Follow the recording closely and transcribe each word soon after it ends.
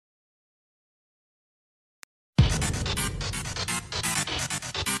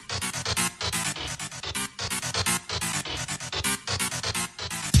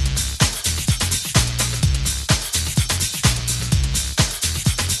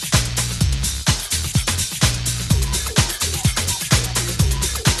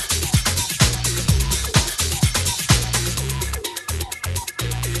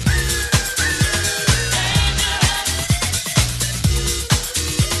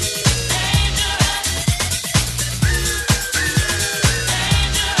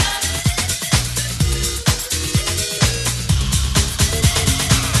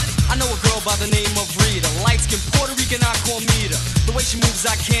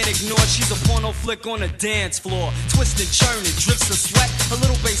can't ignore. She's a porno flick on the dance floor. Twisting, churning, drips of sweat. A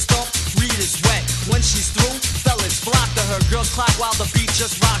little bass thump, read is wet. When she's through, fellas flock to her. Girls clock while the beat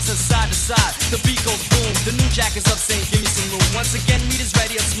just rocks her side to side. The beat goes boom. The new jack is up saying, give me some room. Once again, Rita's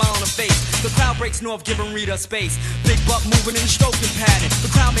ready, a smile on her face. The crowd breaks north, giving Rita space. Big butt moving in a stroking pattern.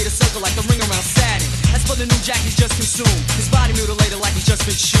 The crowd made a circle like the ring around Saturn. As for the new jack, he's just consumed. His body mutilated like he's just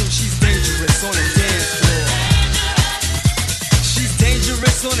been shooed. She's dangerous on the dance floor. She's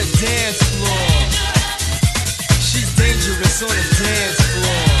dangerous on the dance floor. She's dangerous on the dance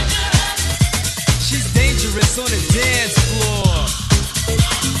floor. She's dangerous on the dance floor.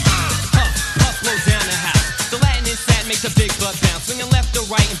 Puff, blow down the house. The Latin inside makes a big butt bounce. Swinging left to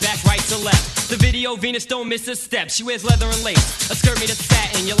right and back right to left. The video Venus don't miss a step. She wears leather and lace, a skirt made of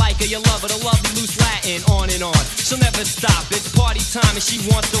satin. You like her, you love her, the lovely loose Latin. On and on, she'll never stop. It's party time and she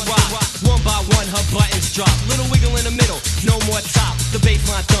wants to rock. One by one, her buttons drop. Little wiggle in the middle, no more top. The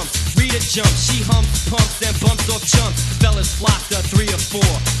baseline thumps, Rita jumps. She humps, pumps, and bumps off chumps. Fellas flock to 3 or 4.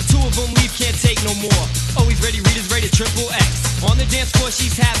 2 of them leave, can't take no more. Always ready, Rita's rated triple X. On the dance floor,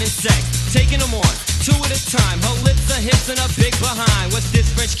 she's having sex, taking them on 2 at a time. Her lips, her hips, and her big behind. What's this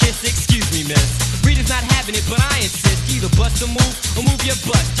French kiss? Excuse me, miss. Rita's not having it, but I insist. Either bust a move or move your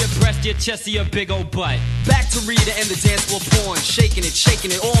butt, your breast, your chest, or your big old butt. Back to Rita and the dance floor porn. Shaking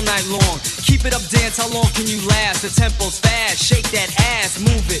it all night long. Keep it up, dance, how long can you last? The tempo's fast, shake that ass.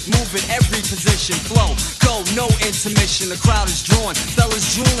 Move it, every position. Flow, go, no intermission. The crowd is drawn,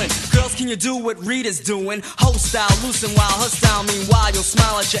 fellas drooling. Girls, can you do what Rita's doing? Ho style, loose and wild, her style. Meanwhile, you'll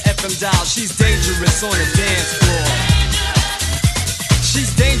smile at your FM dial. She's dangerous on the dance floor.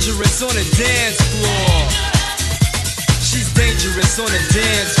 She's dangerous on the dance floor. She's dangerous on the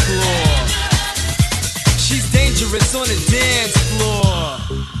dance floor. She's dangerous on the dance floor.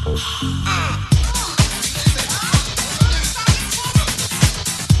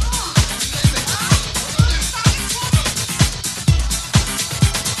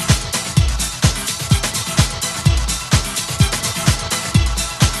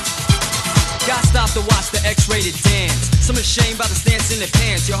 Gotta stop to watch the X-rated dance. Some ashamed by the stance in their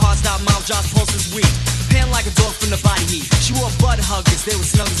pants. Your heart stop, mouth drops, pulse is weak. Pan like a dog from the body heat. She wore butt huggers, they were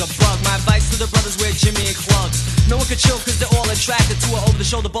snug as a bug. My advice to the brothers, wear Jimmy and Clugs. No one could chill cause they're all attracted to her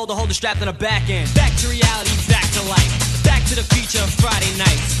over-the-shoulder boulder holder strapped on her back end. Back to reality, back to life. Back to the feature of Friday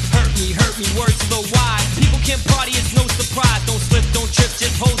nights. Hurt me, words to the wide. People can party, it's no surprise. Don't slip, don't trip,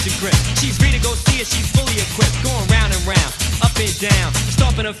 just hold your grip. She's free to go see her, she's fully equipped. Going round and round, up and down.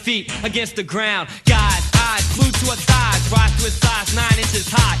 Stomping her feet against the ground. Guys, eyes glued to her thighs. Rise to her size, 9 inches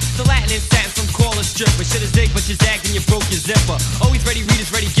high. The Latin and satin, some call her stripper. Should have zigged, but you zagged and you broke your zipper. Always ready,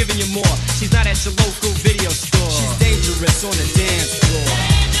 Rita's ready, giving you more. She's not at your local video store. She's dangerous on the dance floor.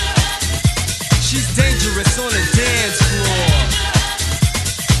 She's dangerous on the dance floor.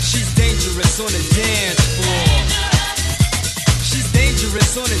 She's dangerous on the dance floor. She's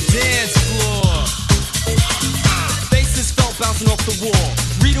dangerous on the dance floor. Faces felt bouncing off the wall.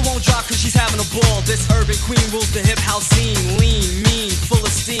 Rita won't drop cause she's having a ball. This urban queen rules the hip house scene. Lean, mean, full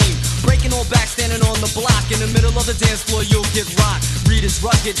of steam. Breaking all back, standing on the block. In the middle of the dance floor, you'll get rocked. Rita's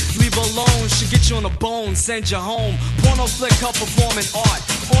rugged, leave her alone. She'll get you on the bone, send you home. Porno flick, her performing art.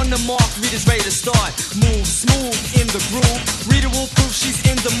 On the mark, Rita's ready to start. Move smooth in the groove. Rita will prove she's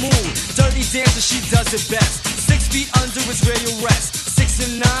in the mood. Dirty dancer, she does it best. 6 feet under is where you'll rest. 6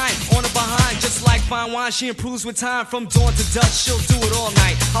 and 9 on her behind, just like fine wine. She improves with time from dawn to dusk. She'll do it all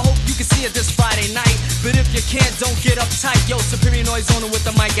night. I hope you can see her this Friday night. But if you can't, don't get uptight. Yo, superior noise on her with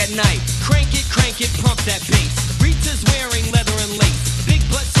the mic at night. Crank it, pump that bass. Rita's wearing leather and lace. Big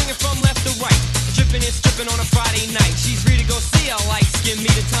butt swinging from left to right. Dripping and stripping on a Friday night. She's free to go see her like skin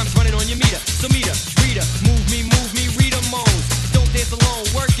meter. Time's running on your meter. So meter, Rita, move me, Rita moans. Don't dance alone,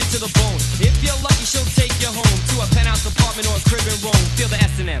 work it to the bone. If you're lucky, she'll take you home to a penthouse apartment or a crib in Rome. Feel the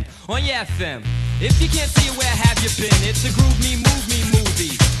S&M on your FM. If you can't see it, where have you been? It's a Groove Me, Move Me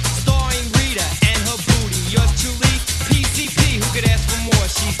movie. Starring Rita and her booty. Yours truly, PCP. Who could ask for more?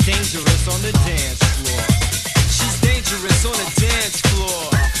 She's dangerous on the dance floor. She's dangerous on the dance floor.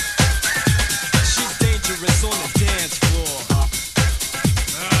 She's dangerous on the dance floor.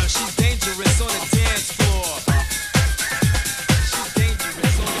 She's dangerous on the dance floor. She's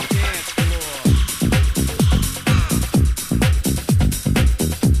dangerous on the dance floor.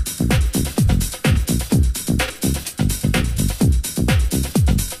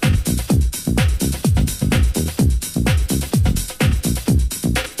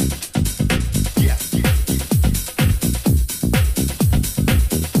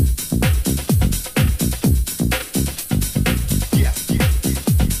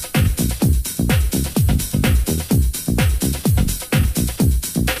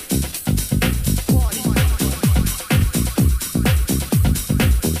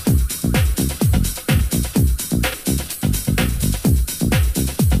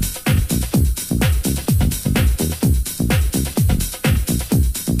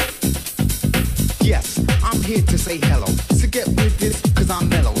 Yes, I'm here to say hello. So get with this, cause I'm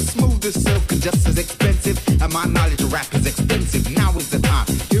mellow. Smooth as silk and just as expensive. And my knowledge of rap is expensive. Now is the time,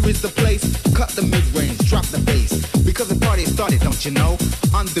 here is the place. Cut the mid-range, drop the bass. Because the party started, don't you know?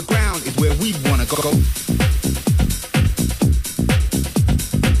 Underground is where we wanna go.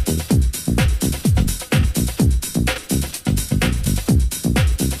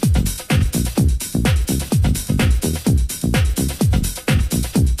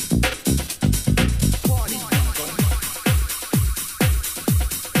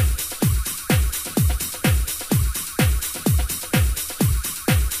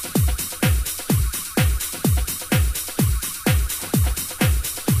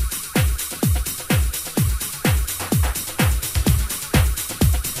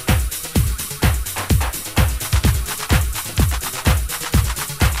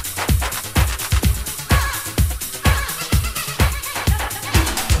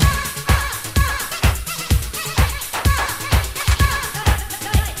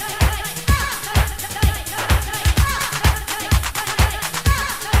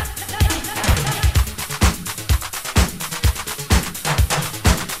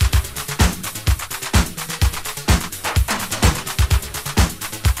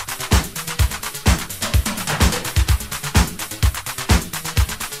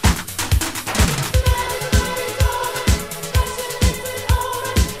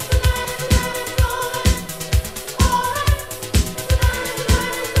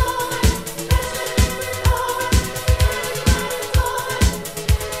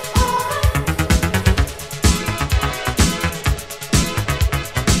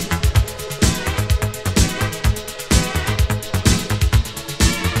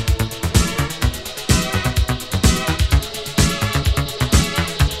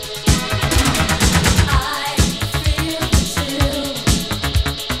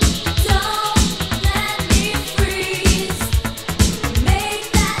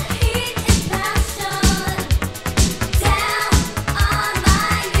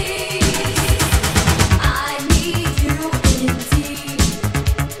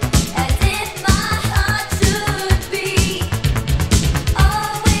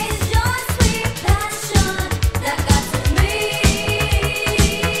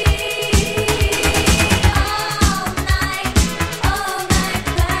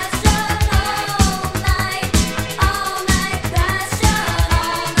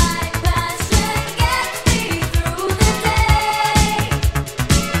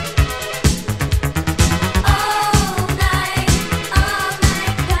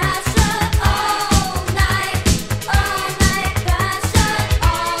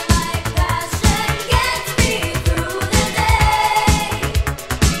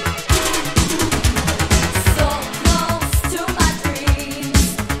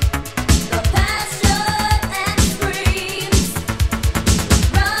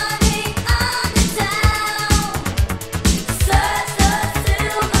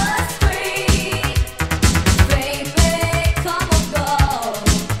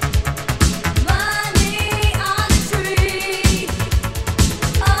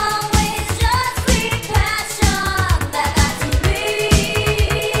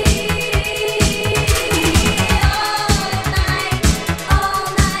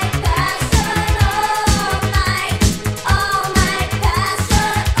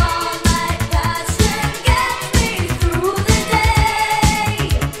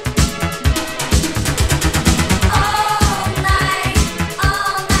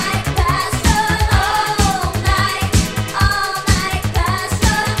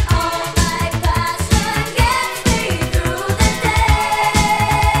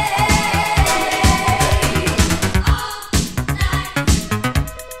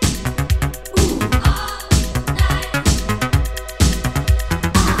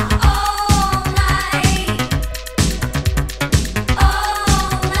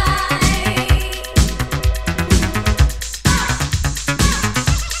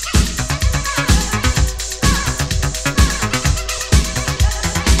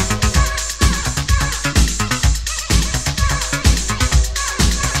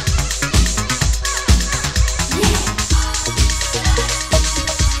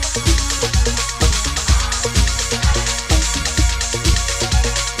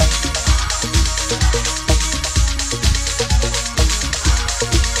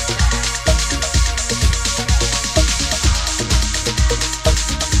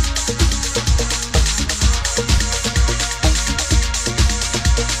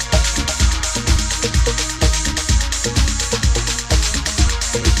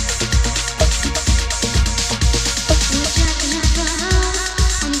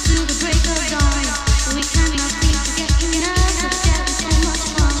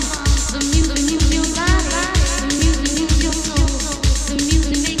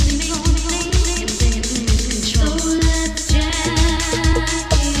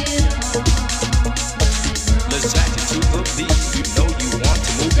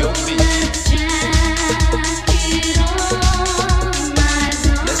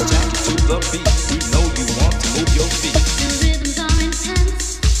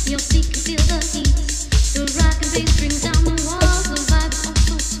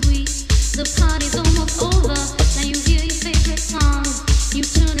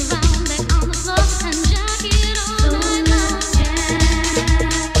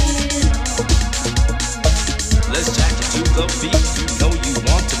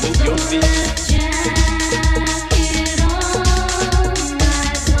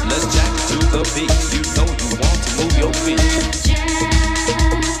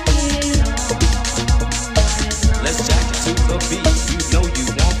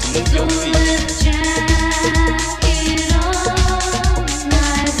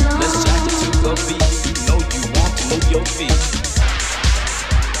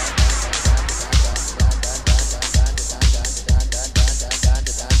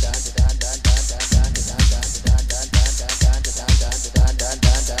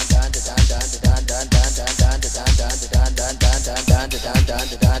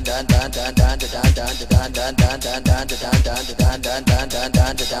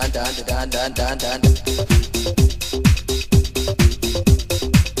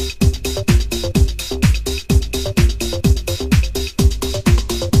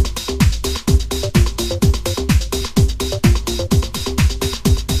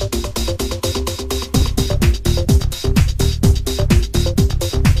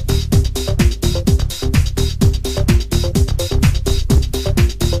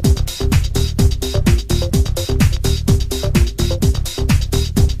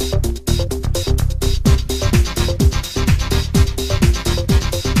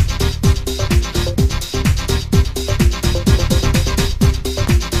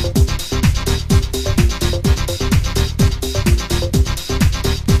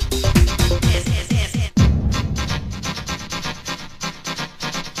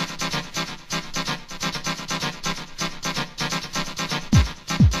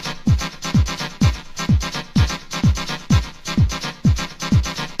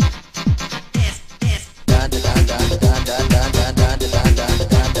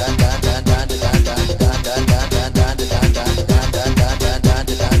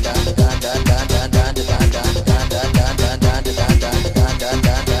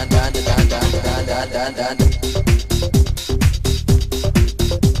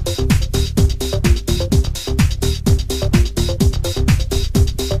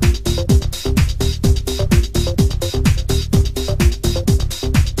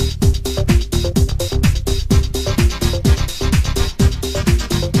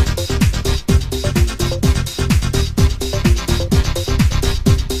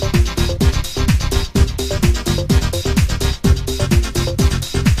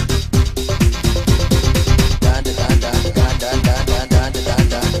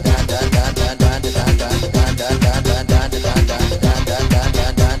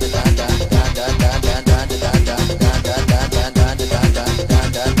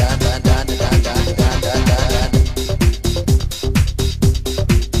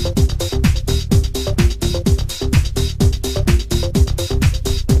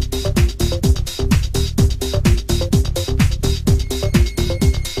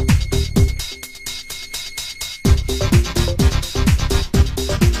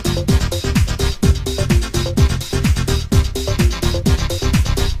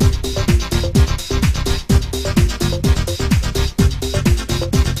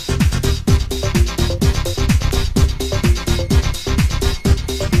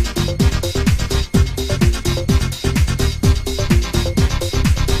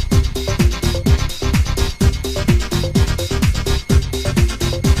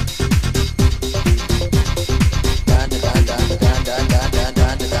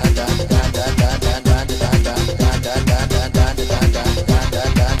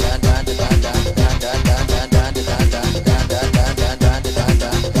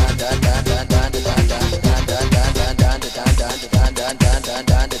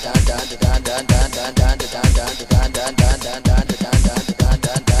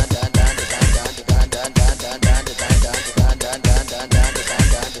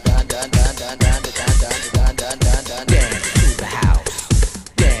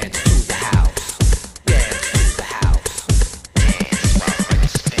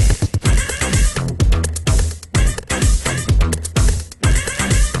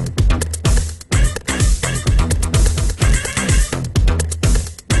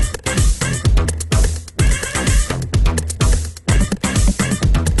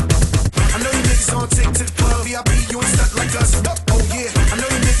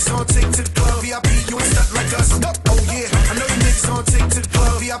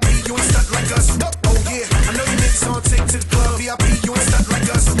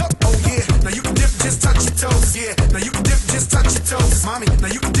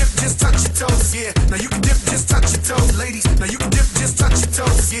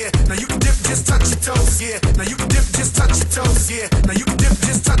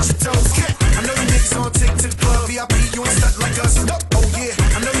 VIP, you ain't stuck like us. Oh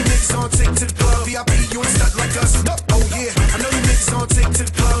yeah, I know you niggas on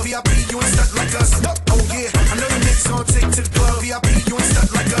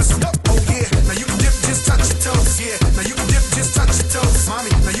us. Oh yeah, now you can dip, just touch your toes. Yeah, now you can dip, just touch your toes. Mommy,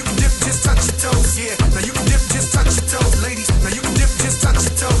 now you can dip, just touch your toes. Yeah, now you can dip, just touch your toes. Ladies, now you can dip, just touch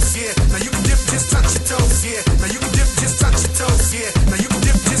your toes. Yeah, now you can dip, just touch your toes. Yeah, now you can dip, just touch your toes. Yeah, now you can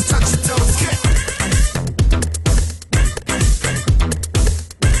dip, just touch your toes. Yeah.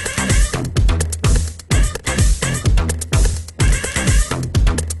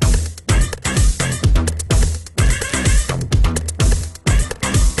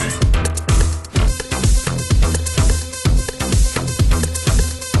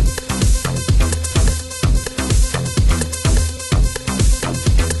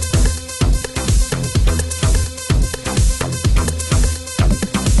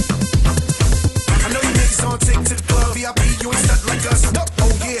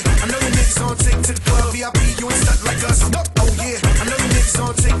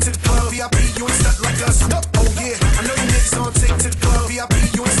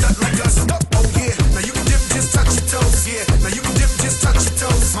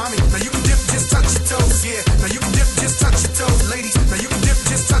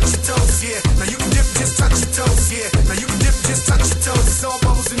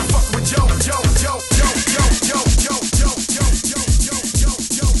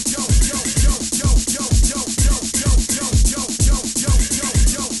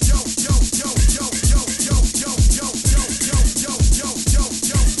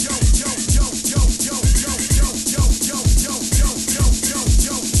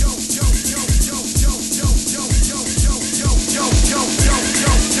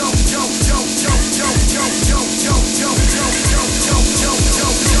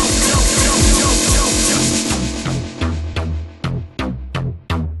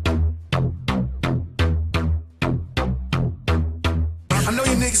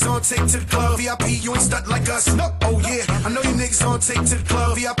 Take to the club, VIP, you ain't stuck like us. No, oh yeah. I know you niggas on take to the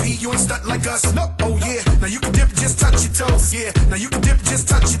club, VIP, you ain't stuck like us. No, oh yeah. Now you can dip, just touch your toes. Yeah. Now you can dip, just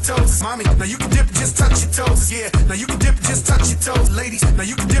touch your toes. Mommy, now you can dip, just touch your toes. Yeah. Now you can dip, just touch your toes. Ladies, now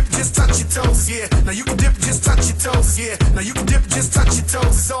you can dip, just touch your toes. Yeah. Now you can dip, just touch your toes. Yeah. Now you can dip, just touch your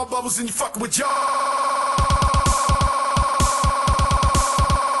toes. It's all bubbles and you fucking with y'all.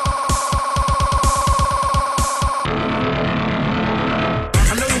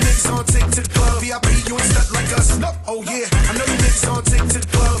 Oh yeah, I know you niggas on take to the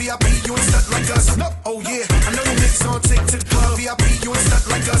club, VIP, you ain't stuck like us. No, oh yeah, I know you niggas on take to the club, VIP, you ain't stuck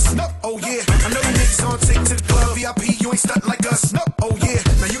like us. No, oh yeah, I know you niggas on take to the club, VIP, you ain't stuck like us. No, oh yeah,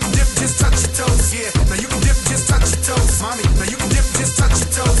 now you can dip, just touch your toes. Yeah, now you can dip, just touch your toes. Mommy, now you can dip, just touch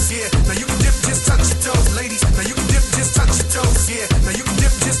your toes. Yeah, now you can dip, just touch your toes. Ladies,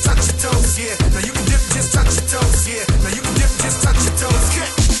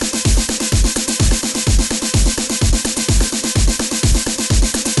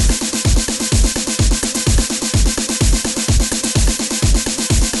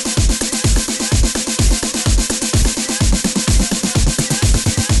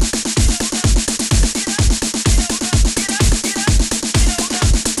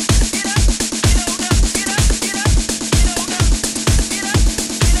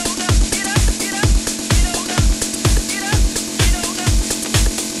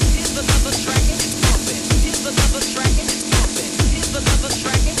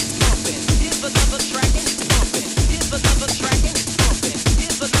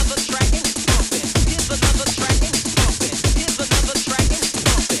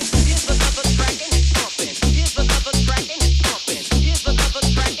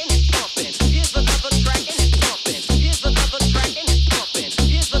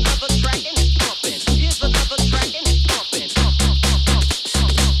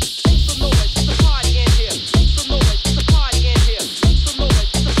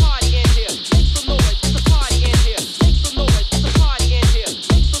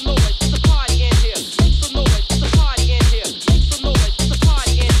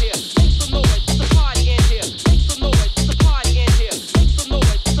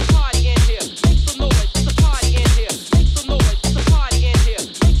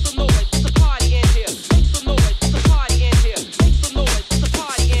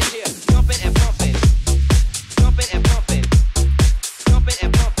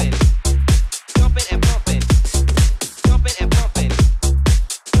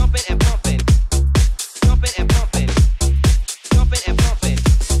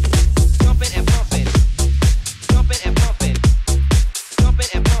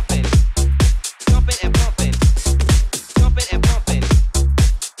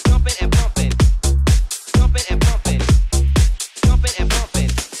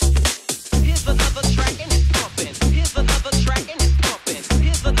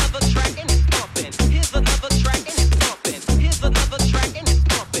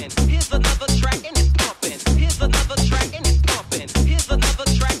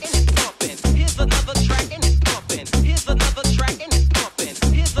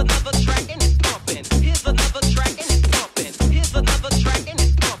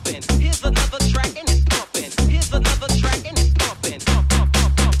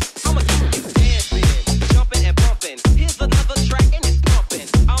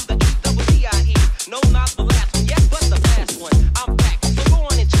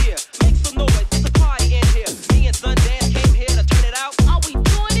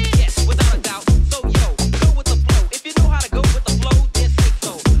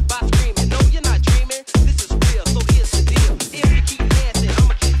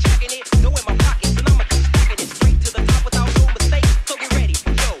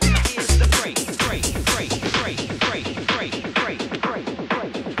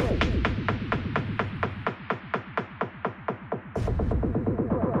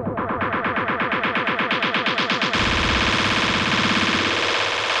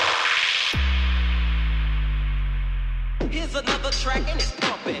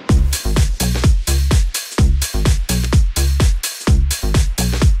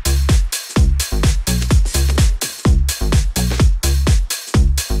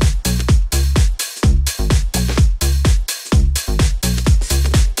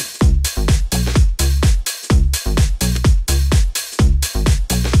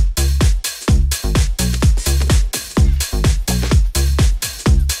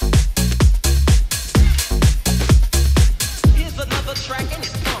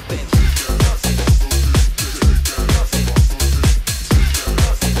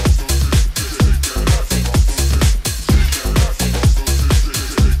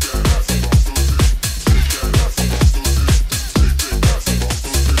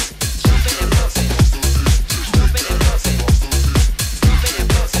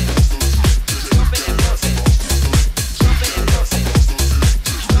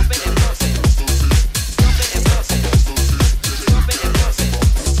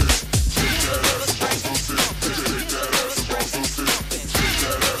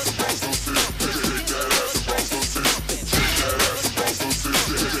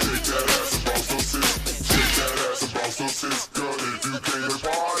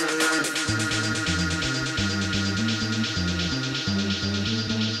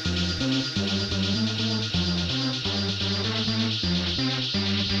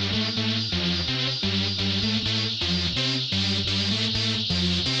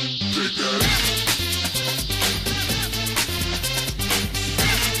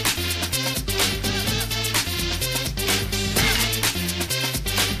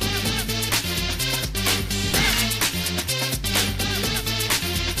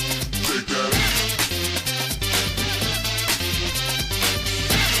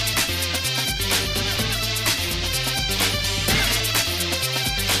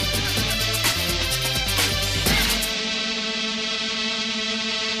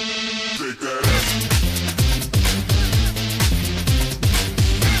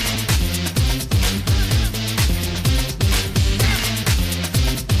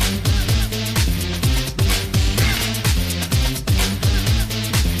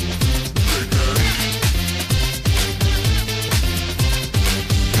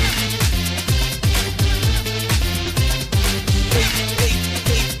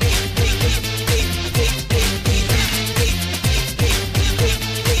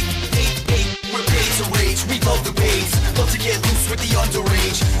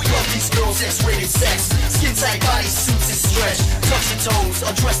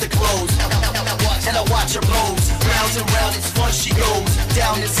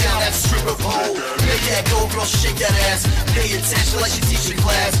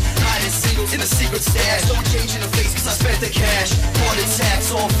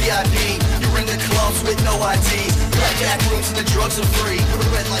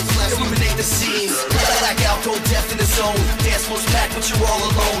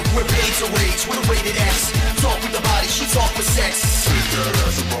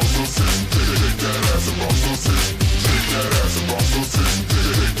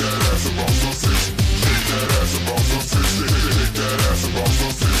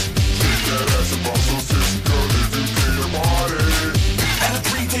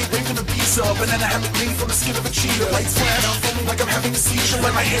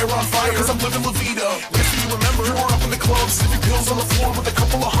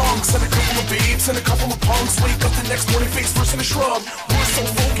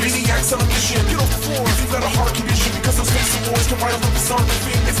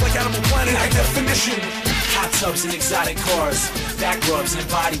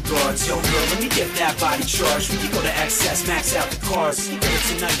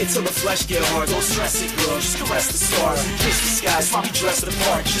 Until the flesh get hard, don't stress it, girl, just caress the stars. Kiss the skies, while we dress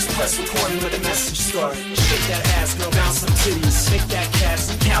apart. Just press record and let the message start. Shake that ass, girl, bounce some titties. Make that cash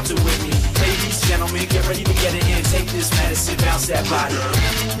and count it with me. Ladies, gentlemen, get ready to get it in. Take this medicine, bounce that body.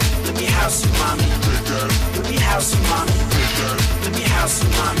 Let me house you, mommy. Let me house you, mommy. Let me house you,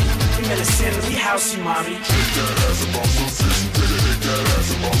 mommy. Give me medicine, let me house you, mommy. Shake that ass and bounce some titties. Shake that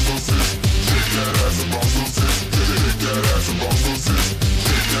ass and bounce some titties. Shake that ass and bounce some titties. Shake that ass and bounce some titties.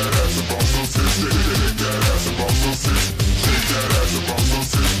 Shake that ass and bounce some titties. Shake that ass and bounce some titties. Shake that ass and bounce some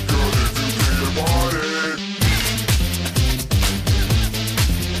titties. Girl, if you think your body.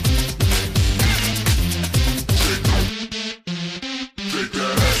 Shake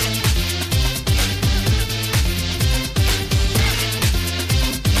that ass.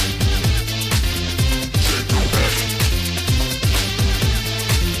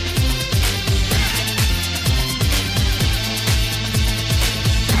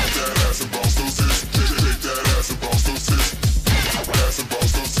 Shake that ass and bounce those tits. Shake that ass and bounce those tits.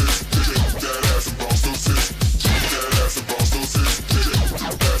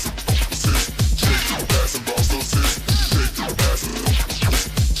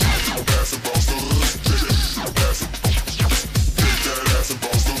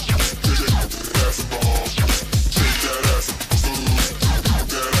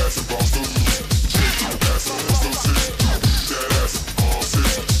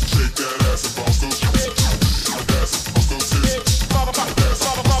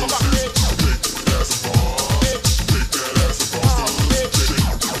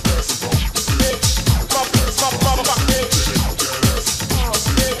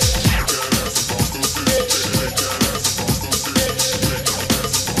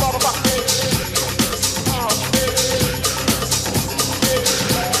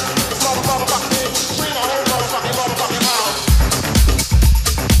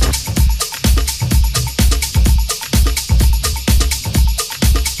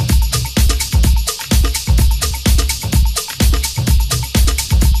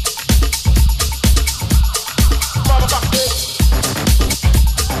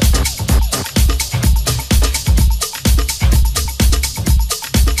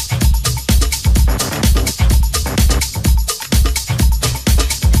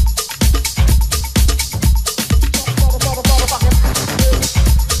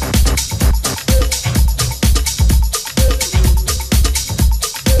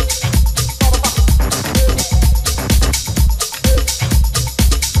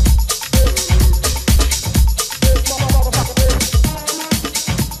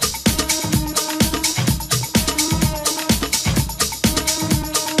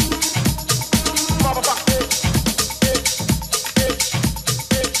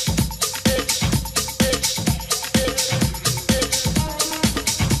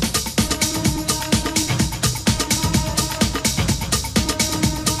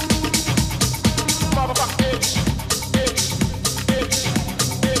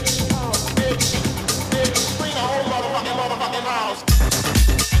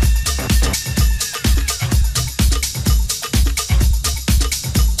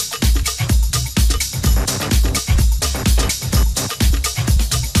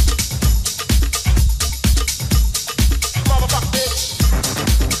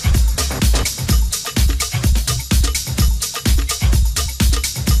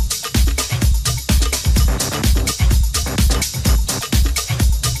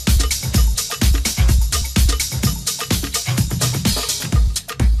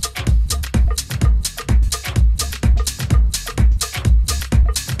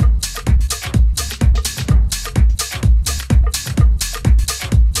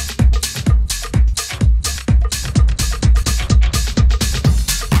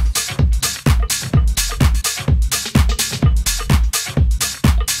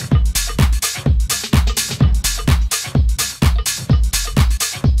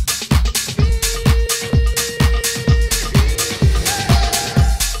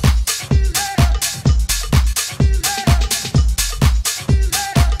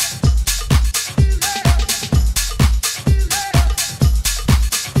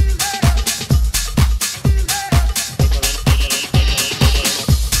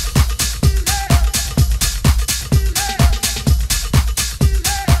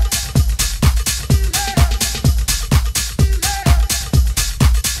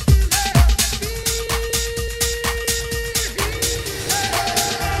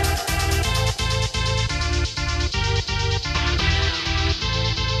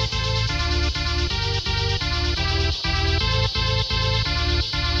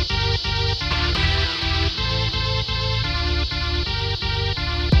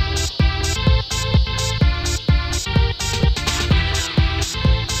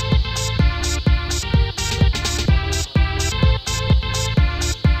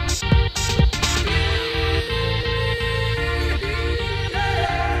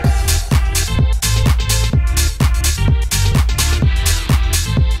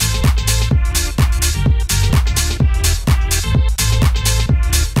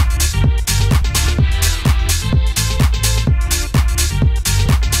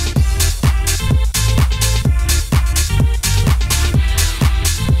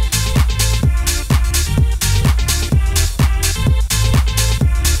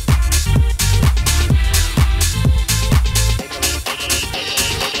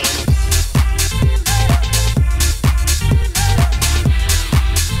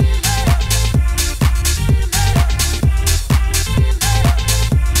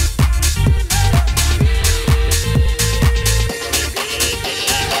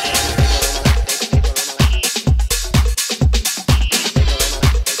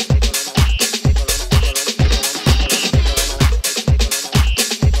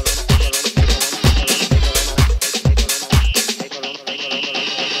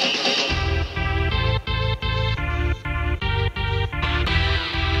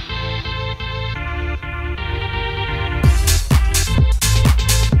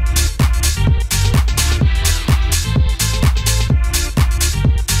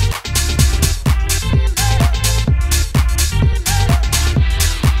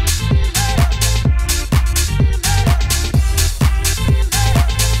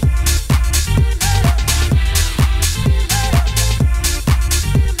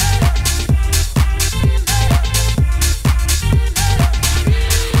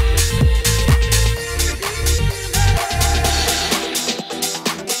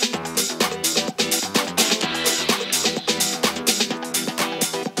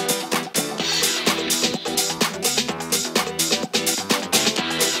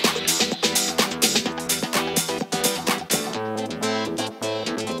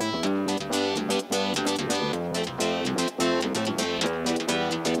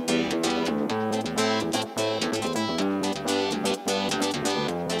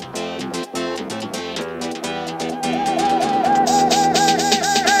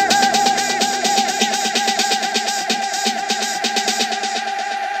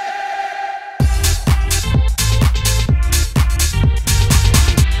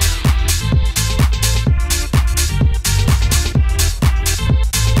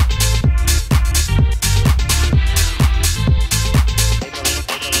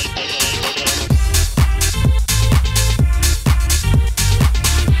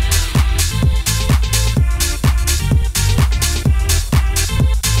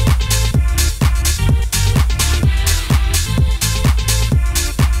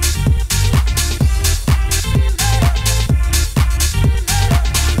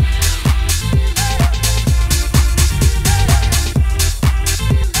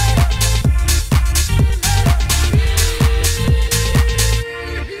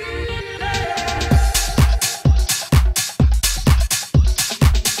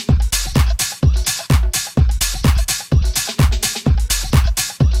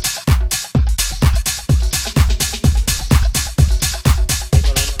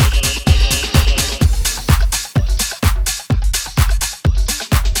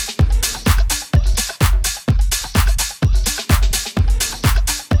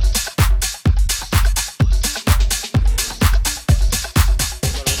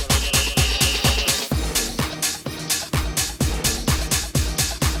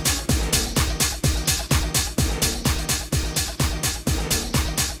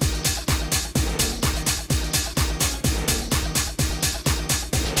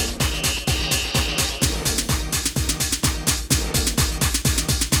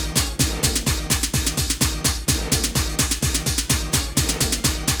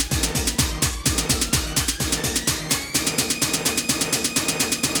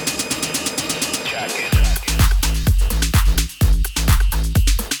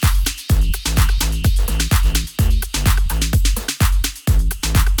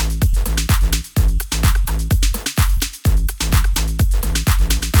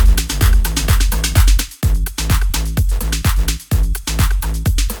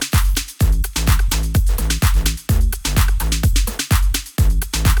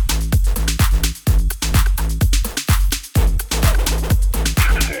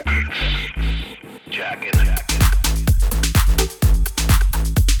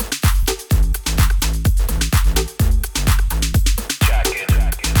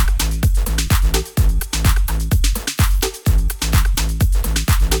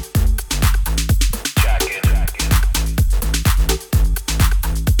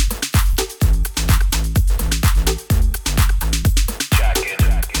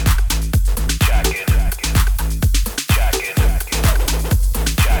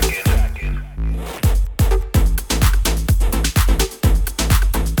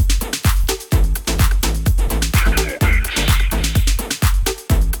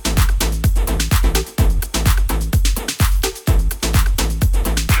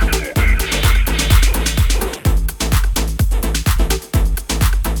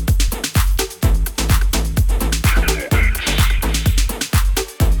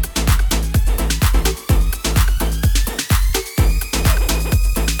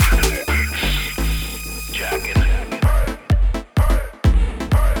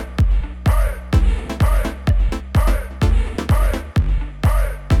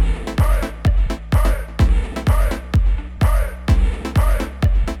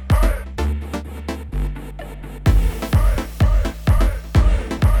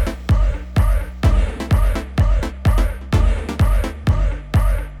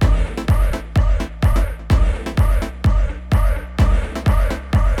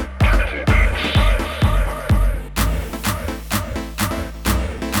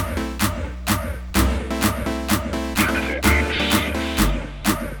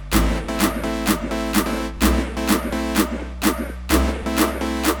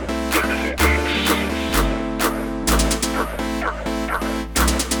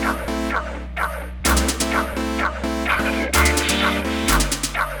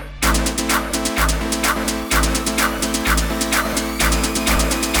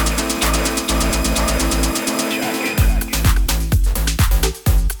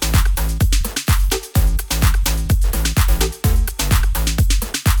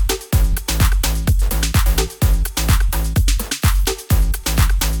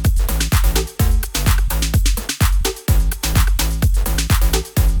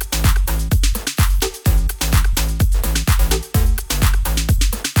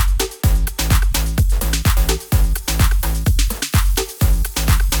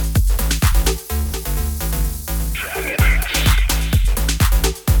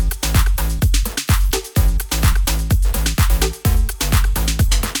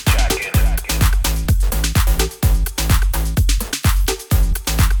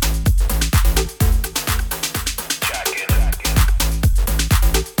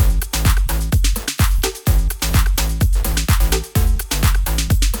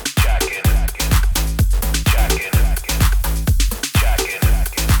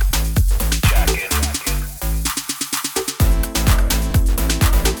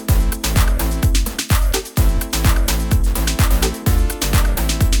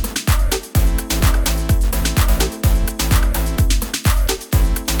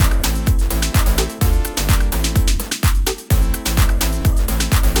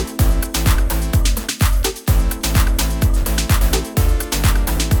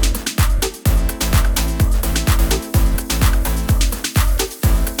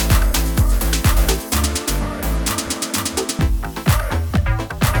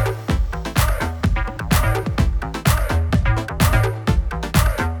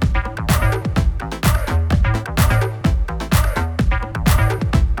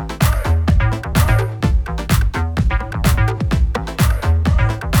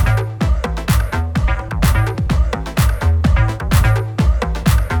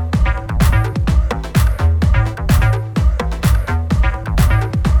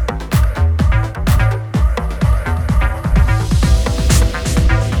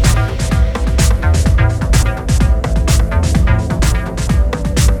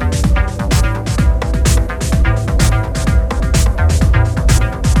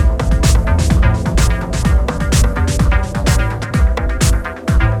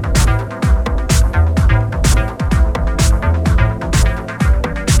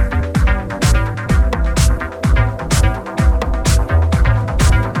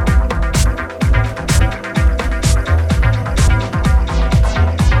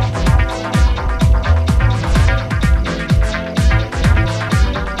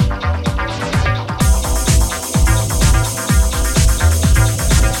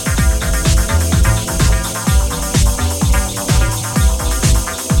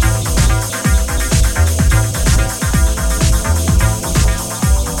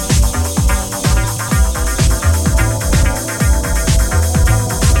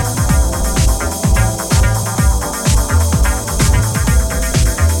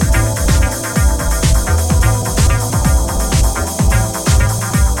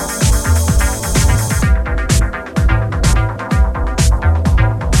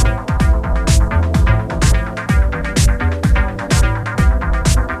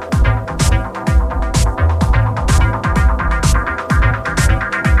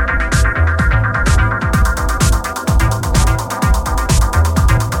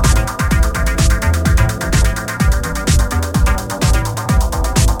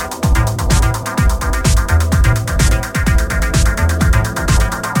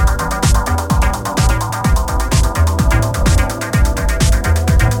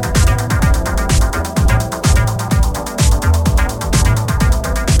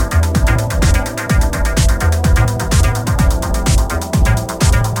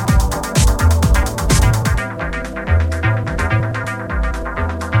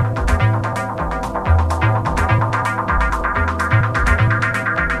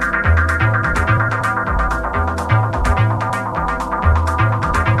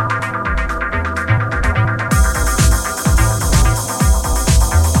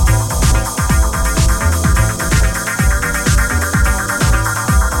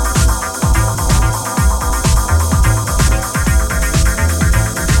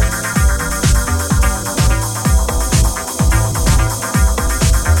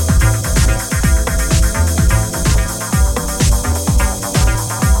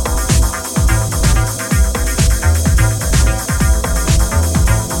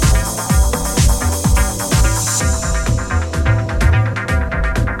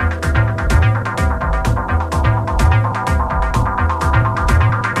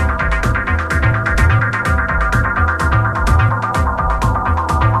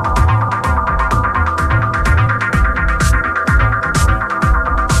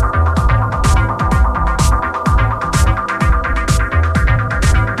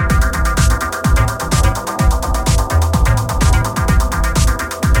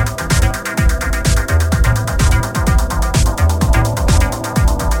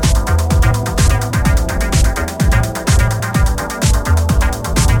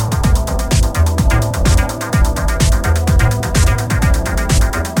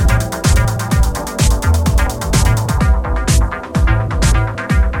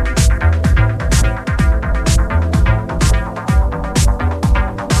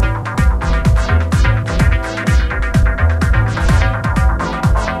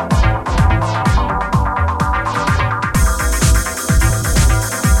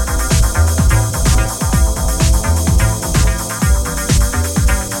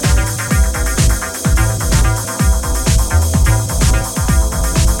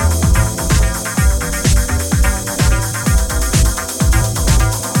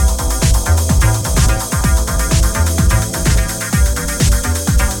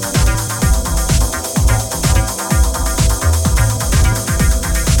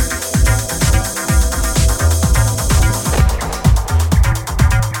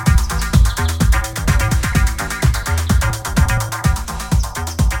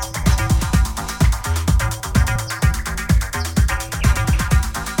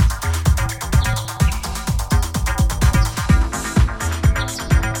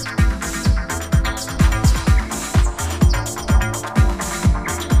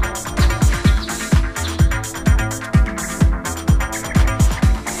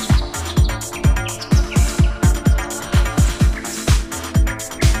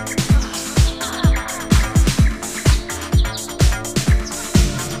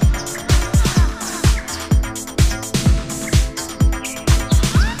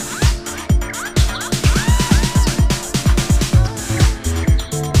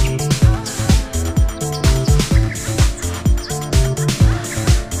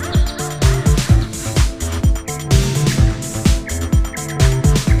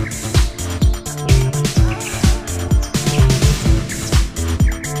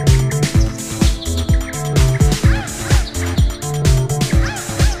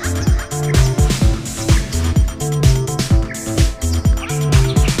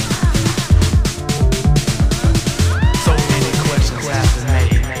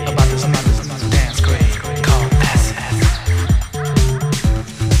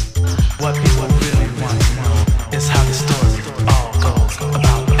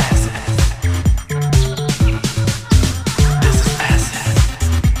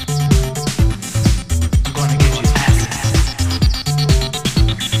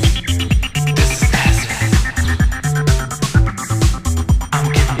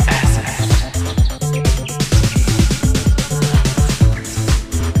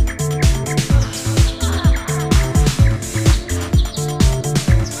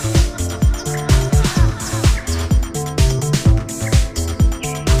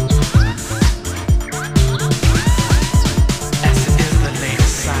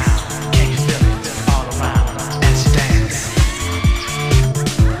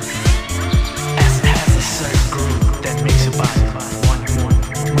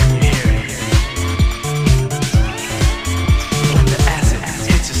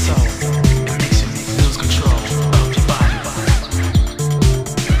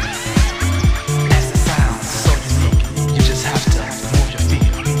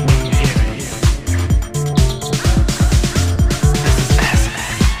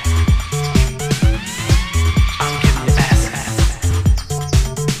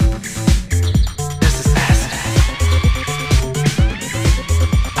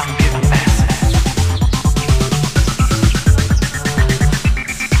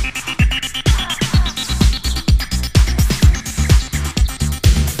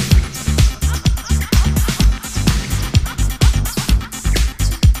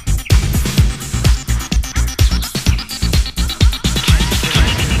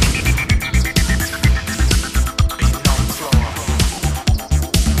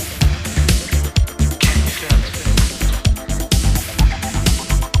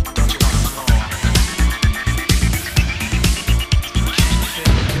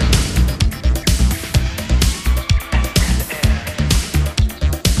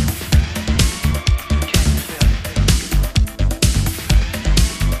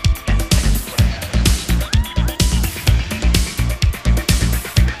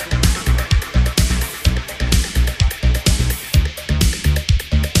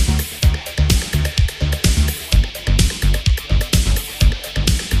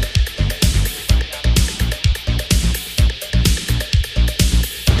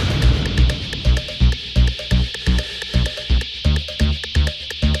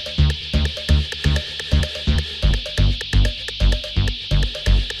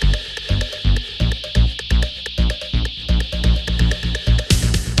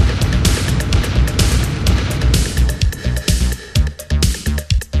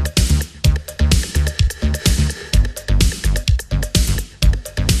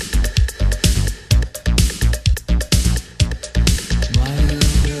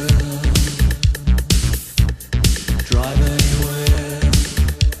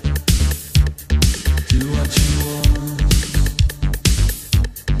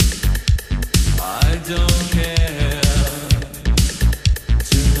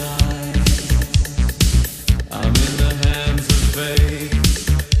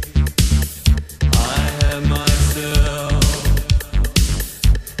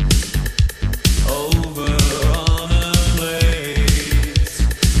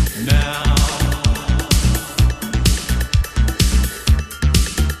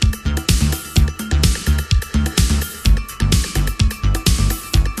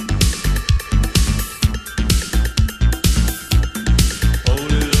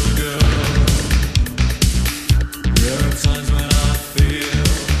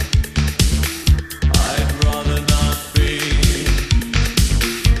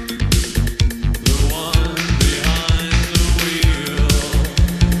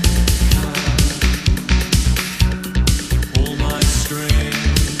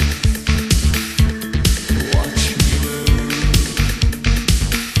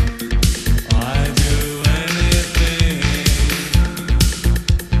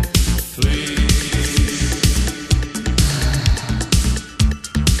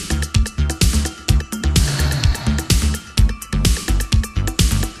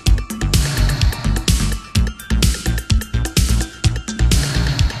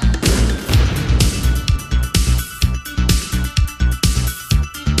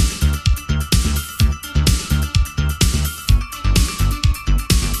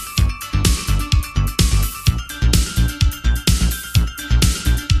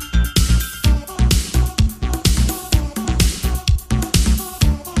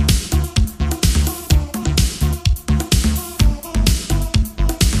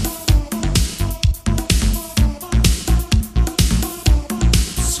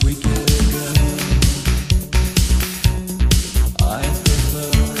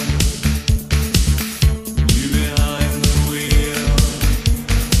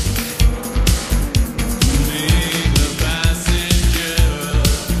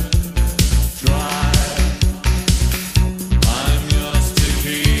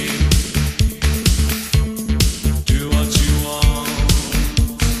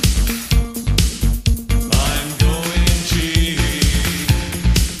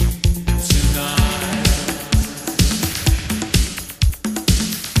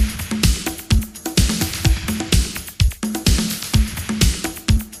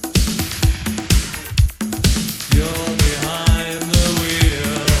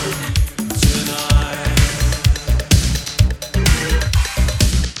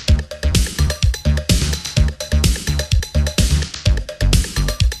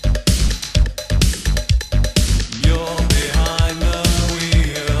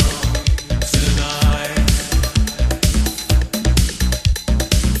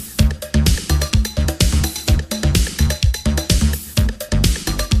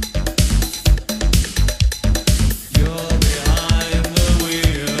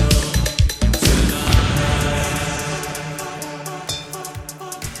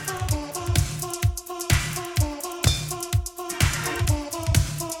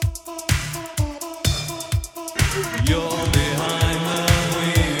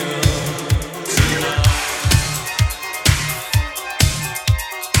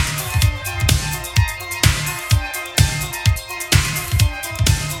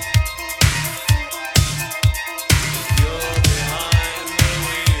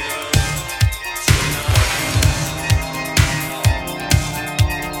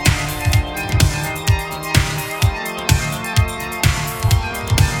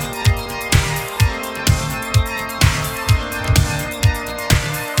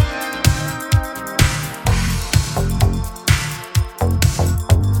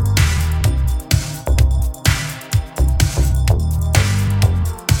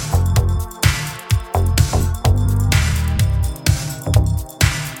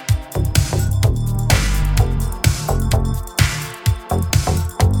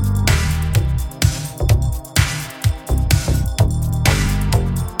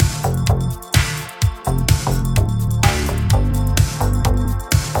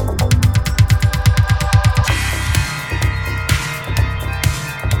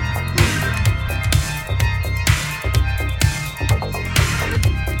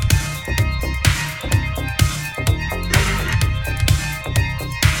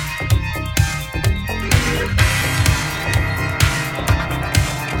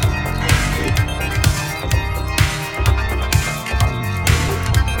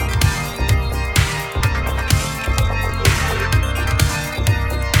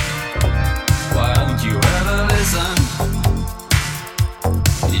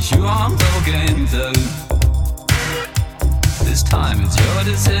 It's you I'm talking to. This time it's your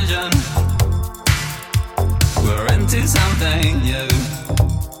decision. We're into something new.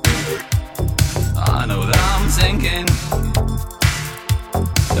 I know that I'm thinking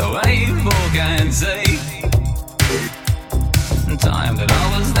the way you walk and see. Time that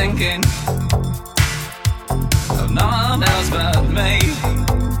I was thinking of no one else but me.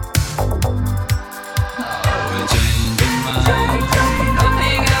 Oh, we're changing minds.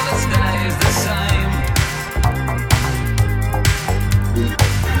 Nothing ever stays the same.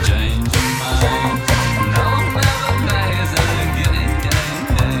 Changing minds. No one ever plays a game.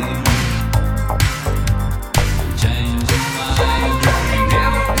 Changing minds.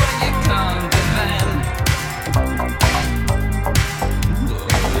 Give up when you can't defend.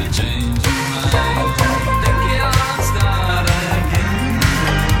 Change your mind. Think you'll start again.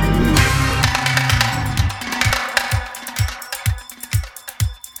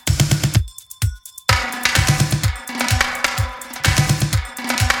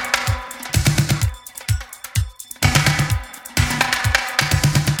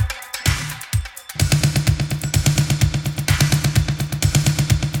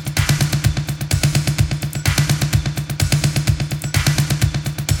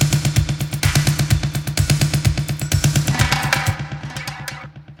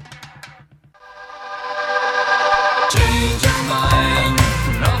 Change your mind.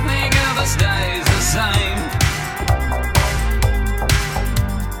 Nothing ever stays the same.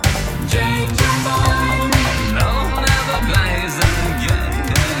 Change your mind. No one ever plays the game.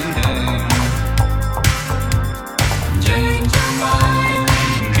 Change your mind.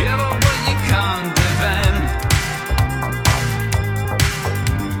 Give up what you can't defend.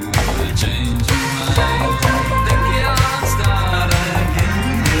 Change your mind. Think you'll start again.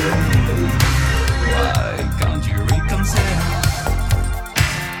 Why can't you reconsider?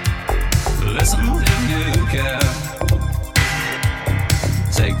 Listen if you care.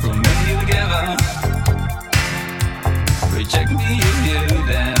 Take from me together. Reject me if you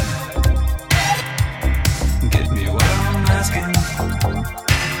dare. Give me what I'm asking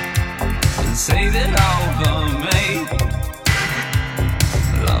and save it all for me.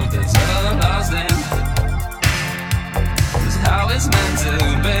 Love that's everlasting is how it's meant to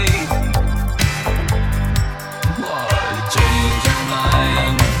be.